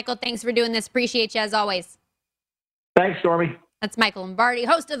 Hey, Michael, thanks for doing this. Appreciate you as always. Thanks, Stormy. That's Michael Lombardi,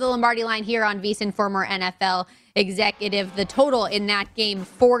 host of the Lombardi Line here on VSiN, former NFL executive. The total in that game,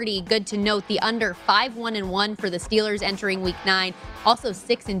 40. Good to note. The under, 5-1-1 for the Steelers entering Week 9. Also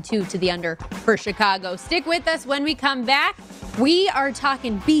 6-2 to the under for Chicago. Stick with us when we come back. We are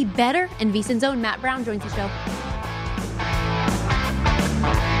talking Be Better, and VSiN's own Matt Brown joins the show.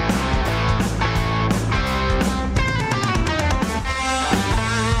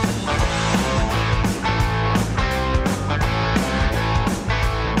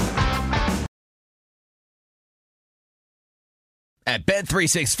 At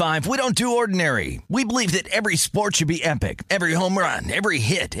Bet365, we don't do ordinary. We believe that every sport should be epic. Every home run, every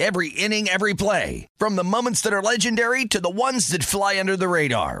hit, every inning, every play. From the moments that are legendary to the ones that fly under the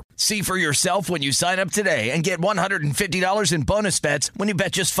radar. See for yourself when you sign up today and get $150 in bonus bets when you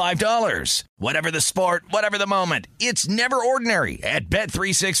bet just $5. Whatever the sport, whatever the moment, it's never ordinary at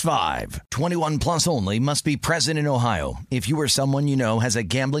Bet365. 21 plus only. Must be present in Ohio. If you or someone you know has a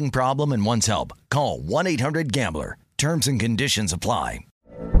gambling problem and wants help, call 1-800-GAMBLER. Terms and conditions apply.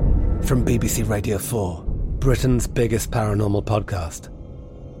 From BBC Radio 4, Britain's biggest paranormal podcast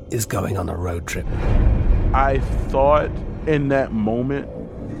is going on a road trip. I thought in that moment,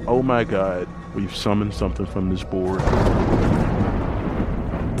 oh my God, we've summoned something from this board.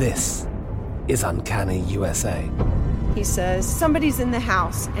 This is Uncanny USA. He says, somebody's in the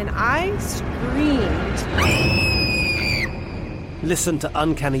house, and I screamed. Listen to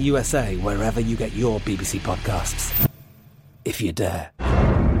Uncanny USA wherever you get your BBC podcasts, if you dare.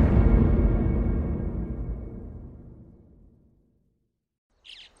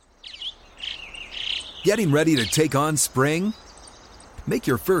 Getting ready to take on spring? Make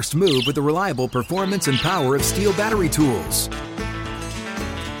your first move with the reliable performance and power of Steel battery tools.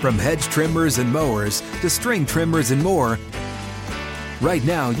 From hedge trimmers and mowers to string trimmers and more, right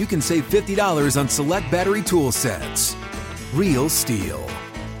now you can save $50 on select battery tool sets. Real Steel.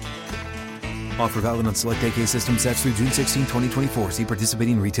 Offer valid on select AK system sets through June 16, 2024. See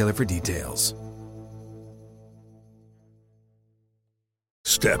participating retailer for details.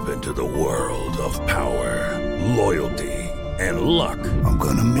 Step into the world of power, loyalty, and luck. I'm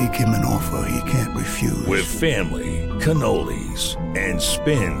gonna make him an offer he can't refuse. With family, cannolis, and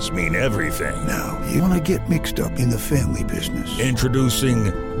spins mean everything. Now, you wanna get mixed up in the family business. Introducing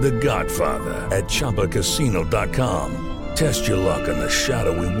The Godfather at ChumbaCasino.com. Test your luck in the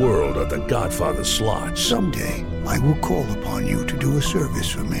shadowy world of The Godfather slot. Someday, I will call upon you to do a service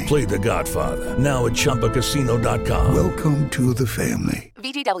for me. Play The Godfather, now at ChumbaCasino.com. Welcome to the family.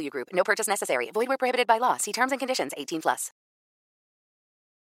 VGW Group. No purchase necessary. Void where prohibited by law. See terms and conditions. 18+.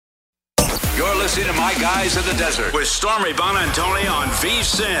 You're listening to My Guys in the Desert with Stormy Bonantoni on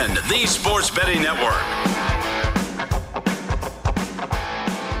VSiN, the Sports Betting Network.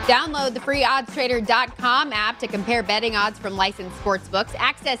 Download the free oddstrader.com app to compare betting odds from licensed sportsbooks,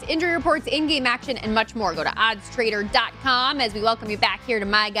 access injury reports, in-game action, and much more. Go to oddstrader.com as we welcome you back here to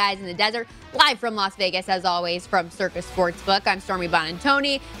My Guys in the Desert, live from Las Vegas, as always, from Circus Sportsbook. I'm Stormy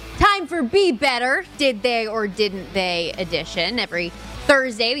Bonantoni. Time for Be Better, Did They or Didn't They edition. Every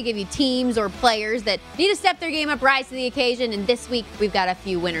Thursday, we give you teams or players that need to step their game up, rise to the occasion, and this week we've got a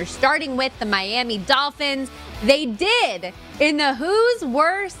few winners, starting with the Miami Dolphins. They did in the Who's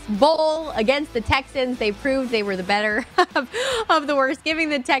Worst Bowl against the Texans. They proved they were the better of the worst, giving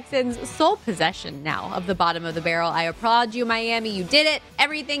the Texans sole possession now of the bottom of the barrel. I applaud you, Miami. You did it.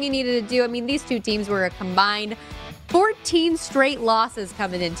 Everything you needed to do. I mean, these two teams were a combined 14 straight losses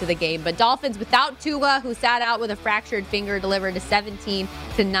coming into the game, but Dolphins without Tua, who sat out with a fractured finger, delivered a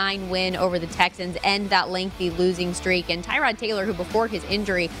 17-9 win over the Texans, end that lengthy losing streak. And Tyrod Taylor, who before his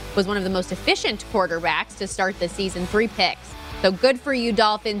injury was one of the most efficient quarterbacks to start the season, 3 picks. So good for you,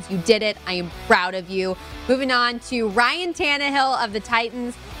 Dolphins. You did it. I am proud of you. Moving on to Ryan Tannehill of the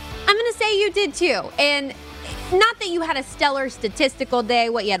Titans. I'm going to say you did too. And not that you had a stellar statistical day.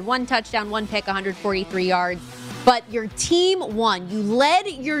 You had 1 touchdown, 1 pick, 143 yards. But your team won. You led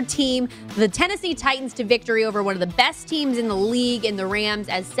your team, the Tennessee Titans, to victory over one of the best teams in the league in the Rams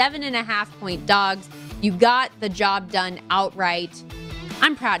as 7.5-point dogs. You got the job done outright.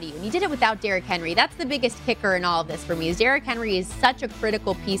 I'm proud of you. And you did it without Derrick Henry. That's the biggest kicker in all of this for me, is Derrick Henry is such a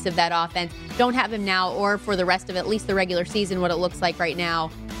critical piece of that offense. Don't have him now or for the rest of at least the regular season, what it looks like right now.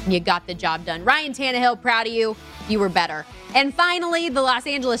 You got the job done. Ryan Tannehill, proud of you. You were better. And finally, the Los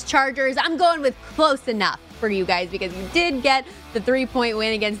Angeles Chargers. I'm going with close enough for you guys because you did get the 3-point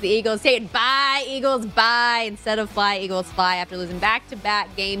win against the Eagles. Say it, bye, Eagles, bye. Instead of fly, Eagles, fly. After losing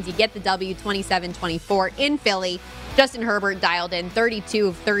back-to-back games, you get the W 27-24 in Philly. Justin Herbert dialed in 32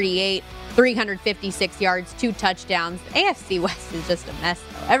 of 38, 356 yards, 2 touchdowns. The AFC West is just a mess,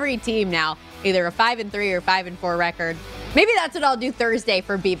 though. Every team now, either a 5-3 or 5-4 record. Maybe that's what I'll do Thursday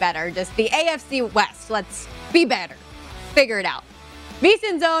for Be Better. Just the AFC West. Let's be better. Figure it out.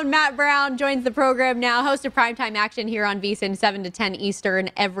 VSiN's own Matt Brown joins the program now, host of Primetime Action here on VSiN, 7 to 10 Eastern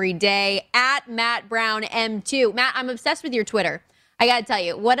every day, at Matt Brown M2. Matt, I'm obsessed with your Twitter. I got to tell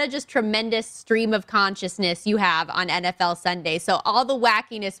you, what a just tremendous stream of consciousness you have on NFL Sunday. So all the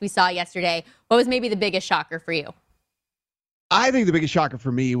wackiness we saw yesterday, what was maybe the biggest shocker for you? I think the biggest shocker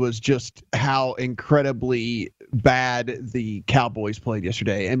for me was just how incredibly bad the Cowboys played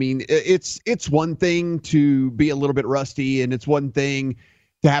yesterday. I mean, it's one thing to be a little bit rusty, and it's one thing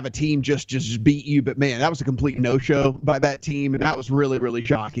to have a team just beat you. But man, that was a complete no-show by that team, and that was really, really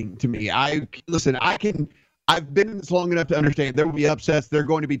shocking to me. I've been in this long enough to understand there will be upsets. There are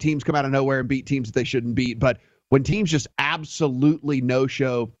going to be teams come out of nowhere and beat teams that they shouldn't beat. But when teams just absolutely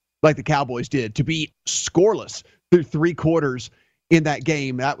no-show like the Cowboys did, to be scoreless through 3 quarters in that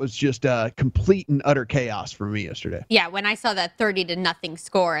game, that was just complete and utter chaos for me yesterday. Yeah, when I saw that 30-0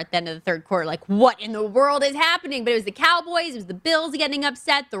 score at the end of the third quarter, like, what in the world is happening? But it was the Cowboys, it was the Bills getting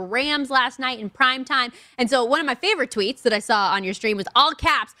upset, the Rams last night in primetime. And so one of my favorite tweets that I saw on your stream was all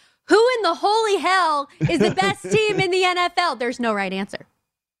caps, who in the holy hell is the best team in the NFL? There's no right answer.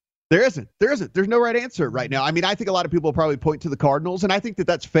 There isn't. There's no right answer right now. I mean, I think a lot of people will probably point to the Cardinals, and I think that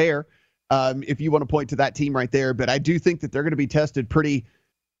that's fair. If you want to point to that team right there. But I do think that they're going to be tested pretty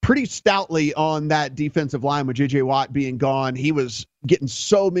stoutly on that defensive line with J.J. Watt being gone. He was getting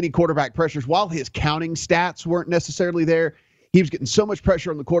so many quarterback pressures. While his counting stats weren't necessarily there, he was getting so much pressure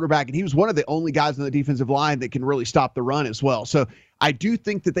on the quarterback, and he was one of the only guys on the defensive line that can really stop the run as well. So I do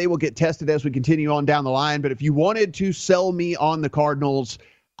think that they will get tested as we continue on down the line. But if you wanted to sell me on the Cardinals,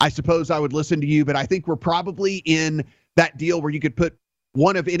 I suppose I would listen to you. But I think we're probably in that deal where you could put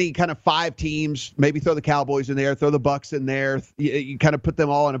one of any kind of 5 teams, maybe throw the Cowboys in there, throw the Bucks in there. You kind of put them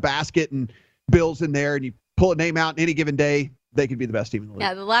all in a basket and Bills in there, and you pull a name out in any given day, they could be the best team in the league.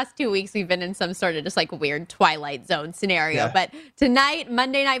 Yeah, the last 2 weeks we've been in some sort of just like weird Twilight Zone scenario. Yeah. But tonight,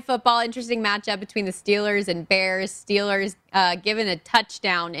 Monday Night Football, interesting matchup between the Steelers and Bears. Steelers given a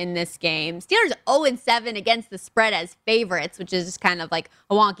touchdown in this game. Steelers 0-7 against the spread as favorites, which is just kind of like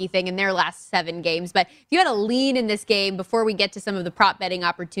a wonky thing in their last 7 games. But if you had a lean in this game before we get to some of the prop betting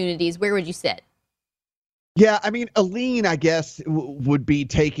opportunities, where would you sit? Yeah, I mean, a lean, I guess, would be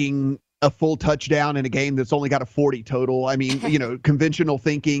taking a full touchdown in a game that's only got a 40 total. I mean, conventional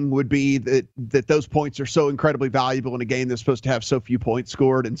thinking would be that those points are so incredibly valuable in a game that's supposed to have so few points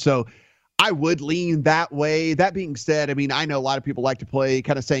scored. And so I would lean that way. That being said, I mean, I know a lot of people like to play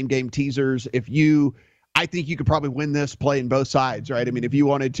kind of same game teasers. I think you could probably win this playing both sides, right? I mean, if you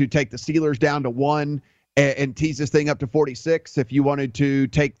wanted to take the Steelers down to 1 and tease this thing up to 46, if you wanted to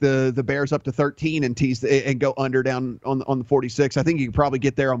take the Bears up to 13 and tease and go under down on the 46, I think you could probably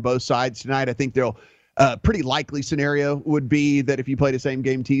get there on both sides tonight. I think they'll pretty likely scenario would be that if you played a same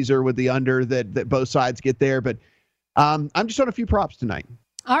game teaser with the under, that both sides get there. But I'm just on a few props tonight.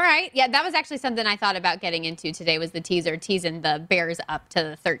 All right. Yeah, that was actually something I thought about getting into today was the teasing the Bears up to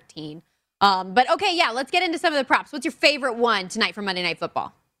the 13. But okay, yeah, let's get into some of the props. What's your favorite one tonight for Monday Night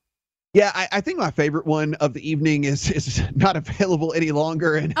Football? Yeah, I think my favorite one of the evening is not available any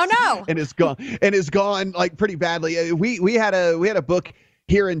longer, and and it's gone like pretty badly. We had a book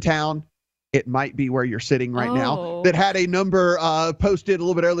here in town. It might be where you're sitting right now that had a number posted a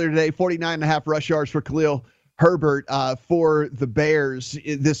little bit earlier today, 49.5 rush yards for Khalil Herbert for the Bears.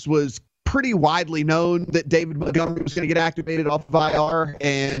 This was pretty widely known that David Montgomery was going to get activated off of IR,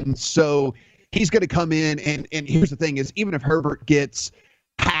 and so he's going to come in. And here's the thing: is even if Herbert gets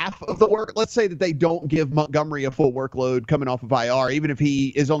half of the work, let's say that they don't give Montgomery a full workload coming off of IR, even if he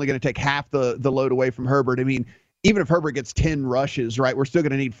is only going to take half the load away from Herbert. I mean, even if Herbert gets 10 rushes, right, we're still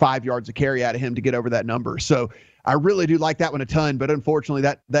going to need 5 yards of carry out of him to get over that number. So I really do like that one a ton, but unfortunately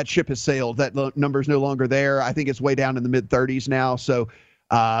that ship has sailed. That number is no longer there. I think it's way down in the mid-30s now. So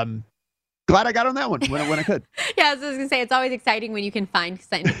glad I got on that one when I could. Yeah, I was going to say, it's always exciting when you can find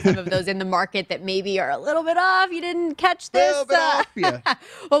some of those in the market that maybe are a little bit off. You didn't catch this. A little bit off, yeah.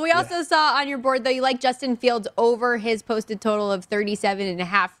 Well, we also saw on your board, though, you like Justin Fields over his posted total of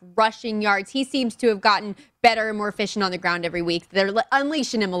 37.5 rushing yards. He seems to have gotten better and more efficient on the ground every week. They're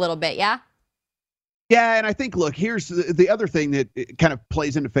unleashing him a little bit, yeah? Yeah, and I think, look, here's the other thing that kind of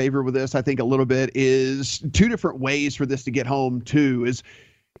plays into favor with this, I think, a little bit is 2 different ways for this to get home, too, is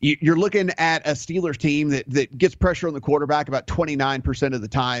you're looking at a Steelers team that gets pressure on the quarterback about 29% of the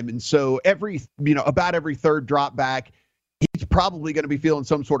time. And so about every third drop back, he's probably going to be feeling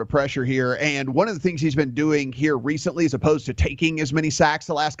some sort of pressure here. And one of the things he's been doing here recently, as opposed to taking as many sacks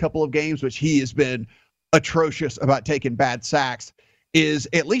the last couple of games, which he has been atrocious about taking bad sacks, is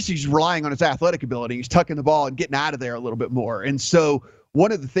at least he's relying on his athletic ability. He's tucking the ball and getting out of there a little bit more. And so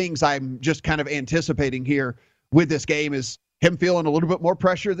one of the things I'm just kind of anticipating here with this game is him feeling a little bit more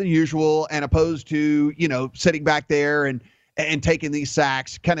pressure than usual, and opposed to, sitting back there and taking these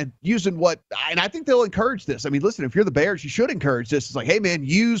sacks, kind of using and I think they'll encourage this. I mean, listen, if you're the Bears, you should encourage this. It's like, hey man,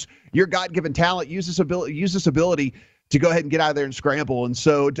 use your God-given talent, use this ability to go ahead and get out of there and scramble. And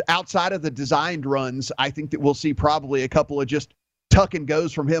so outside of the designed runs, I think that we'll see probably a couple of just tuck and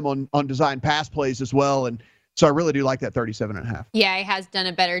goes from him on designed pass plays as well. And so I really do like that 37.5. Yeah, he has done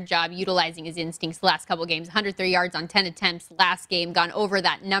a better job utilizing his instincts the last couple games. 103 yards on 10 attempts last game, gone over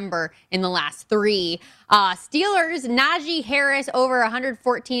that number in the last 3. Steelers, Najee Harris over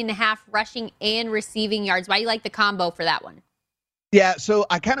 114.5 rushing and receiving yards. Why do you like the combo for that one? Yeah, so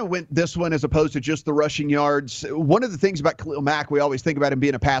I kind of went this one as opposed to just the rushing yards. One of the things about Khalil Mack, we always think about him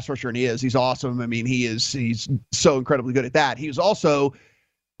being a pass rusher, and he's awesome. I mean, he's so incredibly good at that. He was also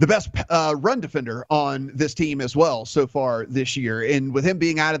the best run defender on this team as well so far this year. And with him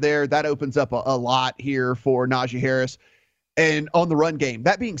being out of there, that opens up a lot here for Najee Harris and on the run game.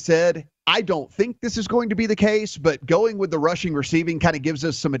 That being said, I don't think this is going to be the case, but going with the rushing receiving kind of gives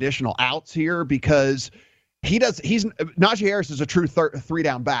us some additional outs here because Najee Harris is a true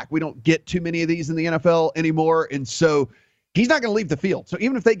 3-down back. We don't get too many of these in the NFL anymore. And so he's not going to leave the field. So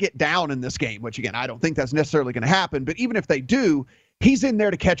even if they get down in this game, which again, I don't think that's necessarily going to happen, but even if they do, he's in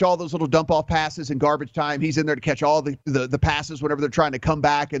there to catch all those little dump-off passes in garbage time. He's in there to catch all the passes whenever they're trying to come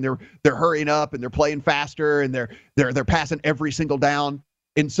back and they're hurrying up and they're playing faster and they're passing every single down.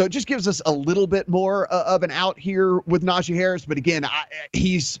 And so it just gives us a little bit more of an out here with Najee Harris. But again,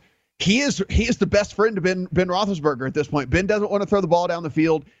 he is the best friend to Ben Roethlisberger at this point. Ben doesn't want to throw the ball down the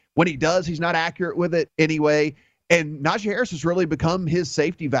field. When he does, he's not accurate with it anyway. And Najee Harris has really become his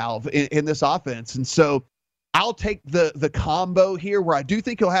safety valve in this offense. And so I'll take the combo here where I do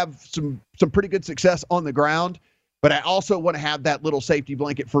think he'll have some pretty good success on the ground. But I also want to have that little safety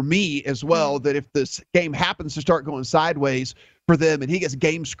blanket for me as well, that if this game happens to start going sideways for them and he gets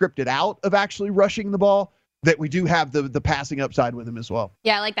game scripted out of actually rushing the ball, that we do have the passing upside with him as well.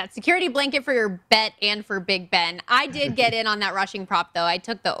 Yeah, I like that. Security blanket for your bet and for Big Ben. I did get in on that rushing prop, though. I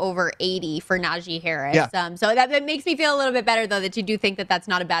took the over 80 for Najee Harris. Yeah. So that makes me feel a little bit better, though, that you do think that that's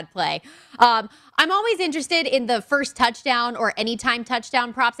not a bad play. I'm always interested in the first touchdown or anytime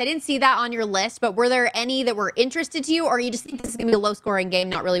touchdown props. I didn't see that on your list, but were there any that were interested to you, or you just think this is going to be a low-scoring game,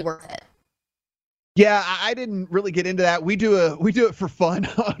 not really worth it? Yeah, I didn't really get into that. We do it for fun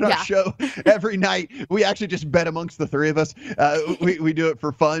on our show every night. We actually just bet amongst the three of us. We do it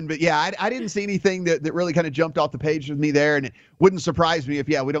for fun. But yeah, I didn't see anything that really kind of jumped off the page with me there, and it wouldn't surprise me if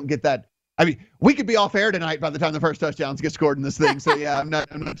we don't get that. I mean, we could be off air tonight by the time the first touchdowns get scored in this thing. So yeah, I'm not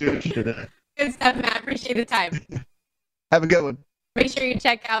too interested in it. Good stuff, Matt. Appreciate the time. Have a good one. Make sure you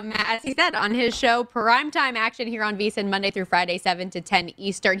check out Matt, as he said, on his show, Primetime Action here on VSiN, Monday through Friday, 7 to 10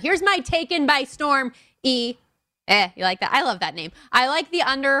 Eastern. Here's my Taken by Storm, you like that? I love that name. I like the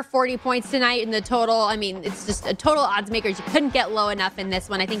under 40 points tonight in the total. I mean, it's just a total odds makers. You couldn't get low enough in this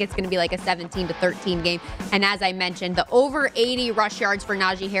one. I think it's going to be like a 17 to 13 game. And as I mentioned, the over 80 rush yards for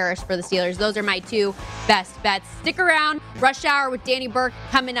Najee Harris for the Steelers. Those are my two best bets. Stick around. Rush Hour with Danny Burke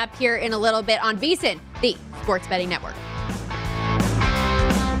coming up here in a little bit on VSiN, the Sports Betting Network.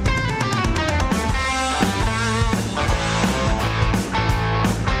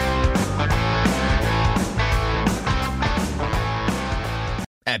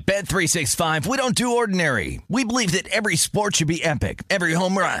 At Bet365, we don't do ordinary. We believe that every sport should be epic. Every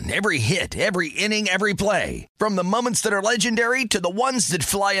home run, every hit, every inning, every play. From the moments that are legendary to the ones that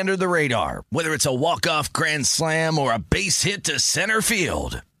fly under the radar. Whether it's a walk-off grand slam or a base hit to center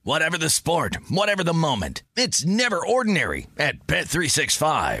field. Whatever the sport, whatever the moment. It's never ordinary at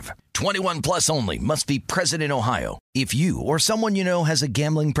Bet365. 21 plus only. Must be present in Ohio. If you or someone you know has a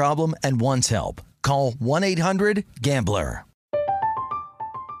gambling problem and wants help, call 1-800-GAMBLER.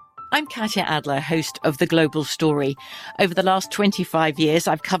 I'm Katya Adler, host of The Global Story. Over the last 25 years,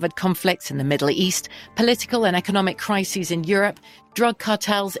 I've covered conflicts in the Middle East, political and economic crises in Europe, drug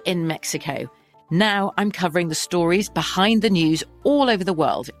cartels in Mexico. Now I'm covering the stories behind the news all over the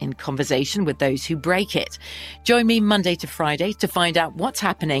world in conversation with those who break it. Join me Monday to Friday to find out what's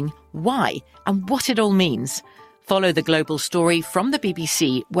happening, why, and what it all means. Follow The Global Story from the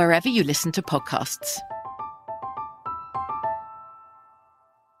BBC wherever you listen to podcasts.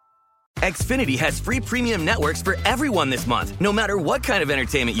 Xfinity has free premium networks for everyone this month, no matter what kind of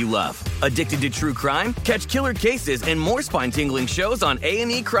entertainment you love. Addicted to true crime? Catch killer cases and more spine-tingling shows on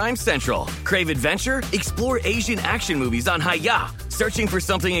A&E Crime Central. Crave adventure? Explore Asian action movies on Hayya. Searching for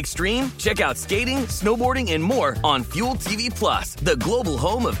something extreme? Check out skating, snowboarding, and more on Fuel TV Plus, the global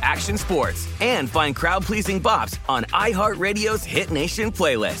home of action sports. And find crowd-pleasing bops on iHeartRadio's Hit Nation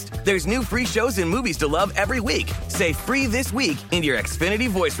playlist. There's new free shows and movies to love every week. Say free this week in your Xfinity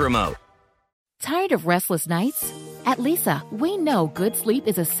voice remote. Tired of restless nights? At Leesa, we know good sleep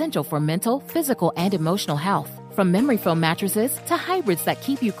is essential for mental, physical, and emotional health. From memory foam mattresses to hybrids that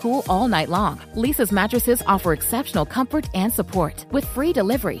keep you cool all night long, Leesa's mattresses offer exceptional comfort and support with free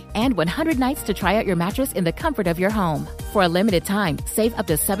delivery and 100 nights to try out your mattress in the comfort of your home. For a limited time, save up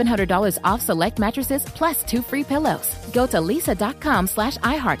to $700 off select mattresses plus 2 free pillows. Go to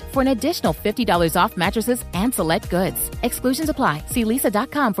leesa.com/iHeart for an additional $50 off mattresses and select goods. Exclusions apply. See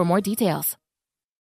leesa.com for more details.